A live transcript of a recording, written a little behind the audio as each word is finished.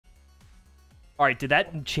Alright, did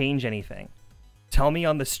that change anything? Tell me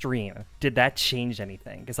on the stream, did that change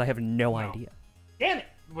anything? Because I have no idea. Damn it!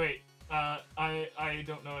 Wait, I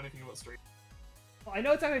don't know anything about stream. Well, I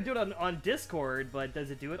know it's not going to do it on Discord, but does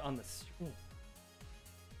it do it on the stream?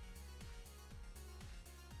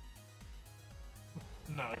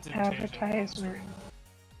 No, it didn't change Advertisement.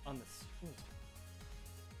 On the stream.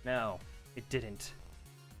 No, it didn't.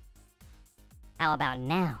 How about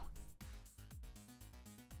now?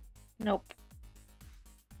 Nope.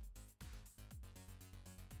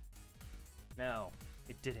 No,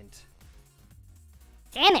 it didn't.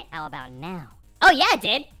 Damn it! How about now? Oh yeah, it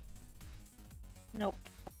did! Nope.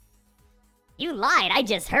 You lied, I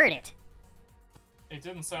just heard it. It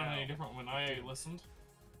didn't sound any different when I listened.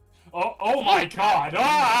 Oh my god!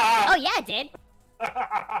 Ah! Oh yeah, it did.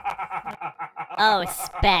 Oh,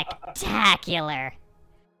 spectacular.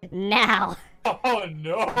 Now. Oh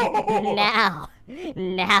no!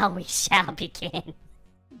 Now we shall begin.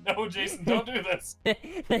 No, Jason, don't do this.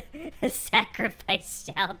 The sacrifice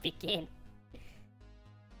shall begin.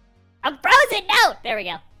 I'm frozen! No! There we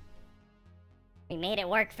go. We made it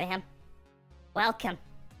work, fam. Welcome.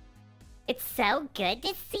 It's so good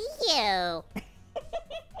to see you.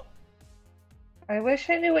 I wish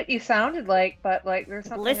I knew what you sounded like, but like there's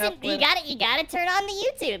something Listen, up with... you gotta turn on the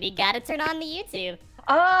YouTube. You gotta turn on the YouTube.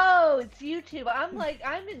 Oh, it's YouTube.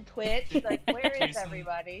 I'm in Twitch. Like, where is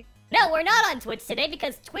everybody? No, we're not on Twitch today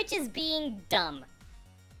because Twitch is being dumb.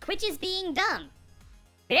 Twitch is being dumb.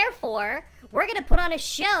 Therefore, we're gonna put on a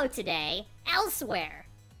show today elsewhere.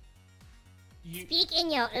 Speak in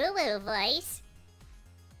your uwu voice.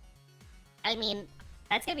 I mean,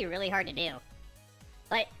 that's gonna be really hard to do.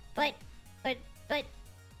 But,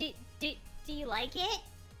 do you like it?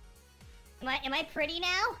 Am I pretty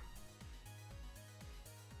now?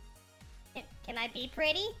 Can I be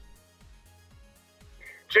pretty?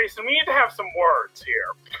 Jason, we need to have some words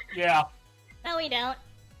here. Yeah. No, we don't.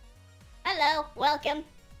 Hello, welcome.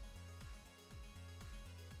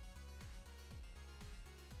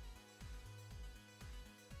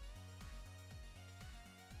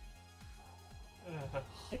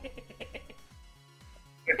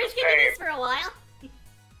 We're just gonna do this for a while.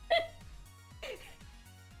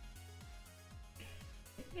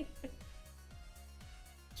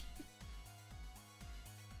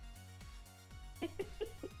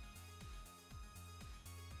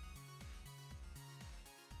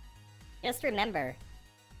 Just remember,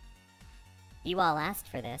 you all asked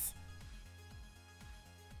for this.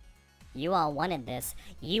 You all wanted this.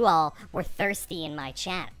 You all were thirsty in my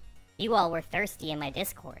chat. You all were thirsty in my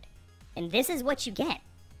Discord. And this is what you get.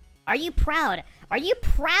 Are you proud? Are you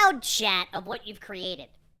proud, chat, of what you've created?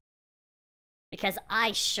 Because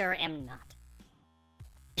I sure am not.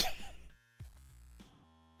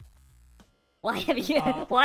 Why have you... Why